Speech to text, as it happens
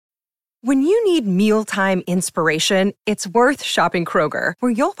When you need mealtime inspiration, it's worth shopping Kroger,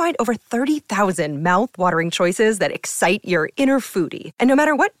 where you'll find over 30,000 mouth-watering choices that excite your inner foodie. And no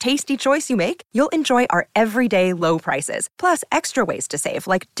matter what tasty choice you make, you'll enjoy our everyday low prices, plus extra ways to save,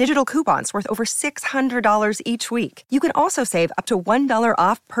 like digital coupons worth over $600 each week. You can also save up to $1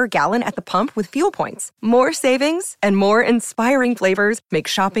 off per gallon at the pump with fuel points. More savings and more inspiring flavors make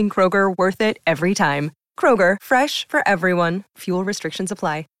shopping Kroger worth it every time. Kroger, fresh for everyone. Fuel restrictions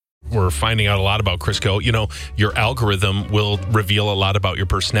apply. We're finding out a lot about Crisco. You know, your algorithm will reveal a lot about your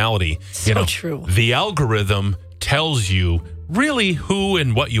personality. So true. The algorithm tells you really who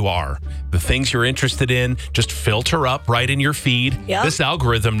and what you are. The things you're interested in just filter up right in your feed. Yep. This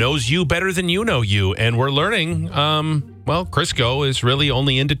algorithm knows you better than you know you. And we're learning, Crisco is really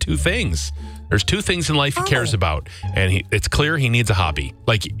only into two things. There's two things in life he cares about. And it's clear he needs a hobby,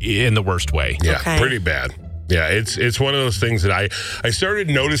 like in the worst way. Yeah, pretty bad. Yeah, it's one of those things that I started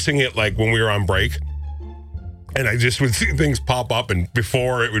noticing it like when we were on break, and I just would see things pop up, and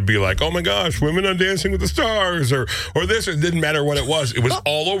before it would be like, oh my gosh, women on Dancing with the Stars or this, it didn't matter what it was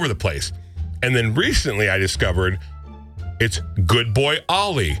all over the place. And then recently I discovered it's Good Boy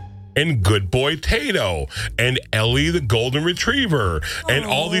Ollie and Good Boy Tato and Ellie the Golden Retriever and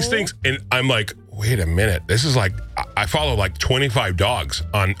all these things, and I'm like, wait a minute, this is like, I follow like 25 dogs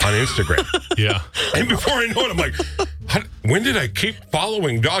on Instagram. Yeah. And before I know it, I'm like, when did I keep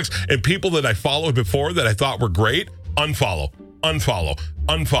following dogs? And people that I followed before that I thought were great, unfollow.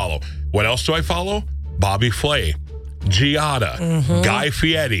 What else do I follow? Bobby Flay, Giada, Guy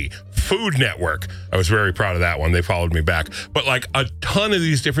Fieri, Food Network. I was very proud of that one. They followed me back. But like a ton of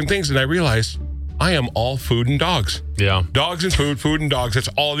these different things, and I realized I am all food and dogs. Yeah. Dogs and food and dogs. That's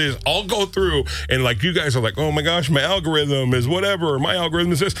all it is. I'll go through and like you guys are like, oh my gosh, my algorithm is whatever. My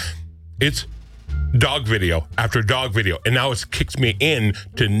algorithm is this. It's dog video after dog video. And now it's kicked me in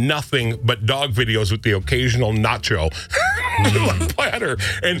to nothing but dog videos with the occasional nacho platter.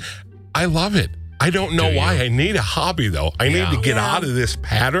 And I love it. I don't know why. I need a hobby though. I need to get out of this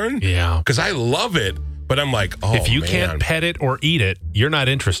pattern. Yeah. Because I love it. But I'm like, oh, if you can't pet it or eat it, you're not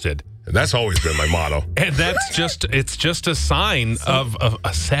interested. That's always been my motto. And it's just a sign of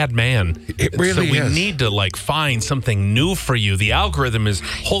a sad man. It really is. So we is. need to like find something new for you. The algorithm is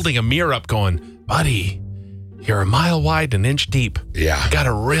holding a mirror up going, buddy, you're a mile wide and an inch deep. Yeah. You got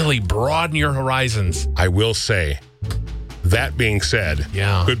to really broaden your horizons. I will say, that being said,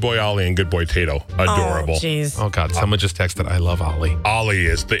 Good Boy Ollie and Good Boy Tato, adorable. Oh God, someone just texted, I love Ollie. Ollie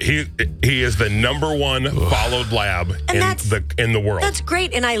is he is the number one followed lab in the world. That's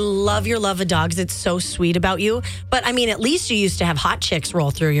great, and I love your love of dogs. It's so sweet about you. But I mean, at least you used to have hot chicks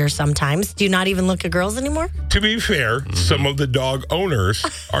roll through yours sometimes. Do you not even look at girls anymore? To be fair, some of the dog owners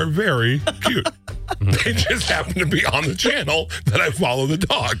are very cute. They just happen to be on the channel that I follow the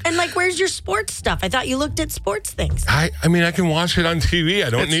dog. And like, where's your sports stuff? I thought you looked at sports things. I mean, I can watch it on TV. I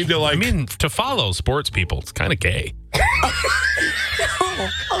don't need to like. I mean, to follow sports people, it's kind of gay.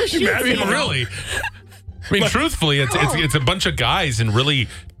 Oh, shoot. I mean, really. I mean, truthfully, it's a bunch of guys in really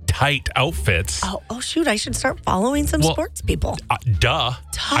tight outfits. Oh, shoot. I should start following some sports people. Duh.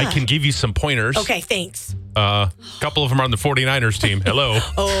 I can give you some pointers. Okay, thanks. A couple of them are on the 49ers team. Hello.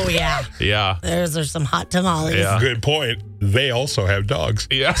 Oh, yeah. Yeah. There's some hot tamales. Yeah. Good point. They also have dogs.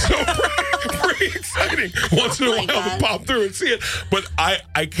 Yeah. So pretty exciting. Once in a while to pop through and see it. But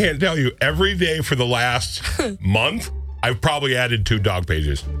I can't tell you, every day for the last month, I've probably added 2 dog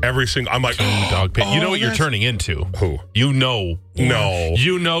pages. Every single, I'm like, dog page. You know what you're turning into. Who? You know. No.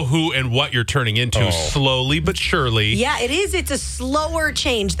 You know who and what you're turning into slowly but surely. Yeah, it is. It's a slower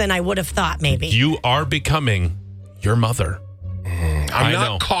change than I would have thought, maybe. You are becoming your mother. I'm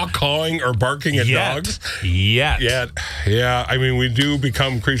not caw-cawing or barking at dogs. Yet. Yeah. I mean, we do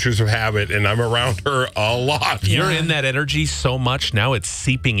become creatures of habit, and I'm around her a lot. You're in that energy so much now it's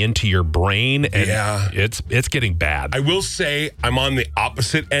seeping into your brain, and it's getting bad. I will say I'm on the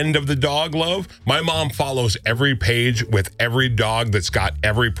opposite end of the dog love. My mom follows every page with every dog that's got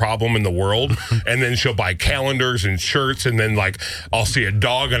every problem in the world, and then she'll buy calendars and shirts, and then like I'll see a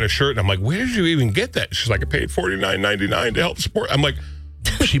dog on a shirt, and I'm like, where did you even get that? She's like, I paid $49.99 to help support. I'm like,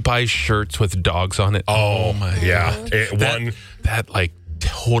 she buys shirts with dogs on it. Oh my, yeah. That like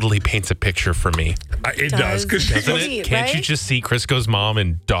totally paints a picture for me. It does, because doesn't it? Can't you just see Crisco's mom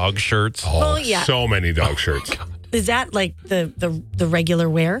in dog shirts? Oh, yeah. So many dog shirts. Is that like the regular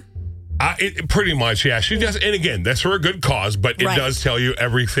wear? Pretty much, yeah. She does, and again, that's for a good cause, but it does tell you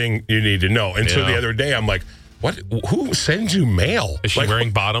everything you need to know. And so the other day, I'm like, What? Who sends you mail? Is she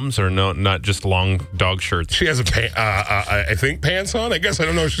wearing bottoms or no? Not just long dog shirts. She has I think pants on. I guess I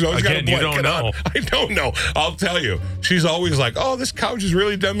don't know. She's always got a blanket on. I don't know. I'll tell you. She's always like, "Oh, this couch has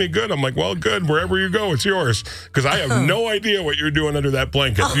really done me good." I'm like, "Well, good. Wherever you go, it's yours." Because I have no idea what you're doing under that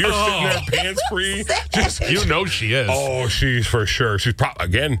blanket. You're sitting there pants free. She is. Oh, she's for sure. She's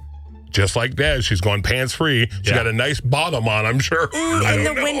again. Just like Des, she's going pants free. She's got a nice bottom on, I'm sure. In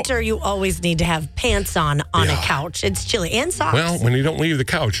the winter, you always need to have pants on a couch. It's chilly, and socks. Well, when you don't leave the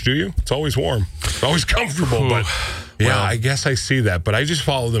couch, do you? It's always warm. It's always comfortable. But I guess I see that. But I just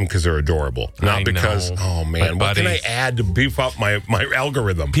follow them because they're adorable. Not because, oh man, what can I add to beef up my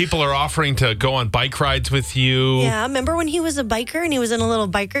algorithm? People are offering to go on bike rides with you. Yeah, remember when he was a biker and he was in a little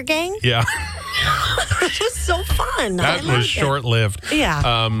biker gang? Yeah. It was so fun. That was short-lived.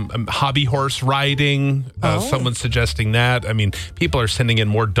 Yeah. Hobby horse riding. Someone's suggesting that. I mean, people are sending in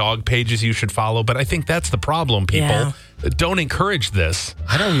more dog pages you should follow, but I think that's the problem, people. Yeah. Don't encourage this.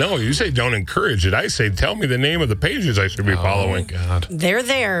 I don't know. You say don't encourage it. I say tell me the name of the pages I should be following. God. They're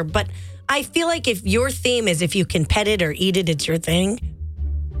there, but I feel like if your theme is if you can pet it or eat it, it's your thing,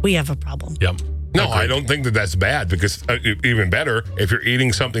 we have a problem. Yep. No, I don't think that that's bad because even better, if you're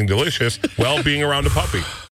eating something delicious, being around a puppy.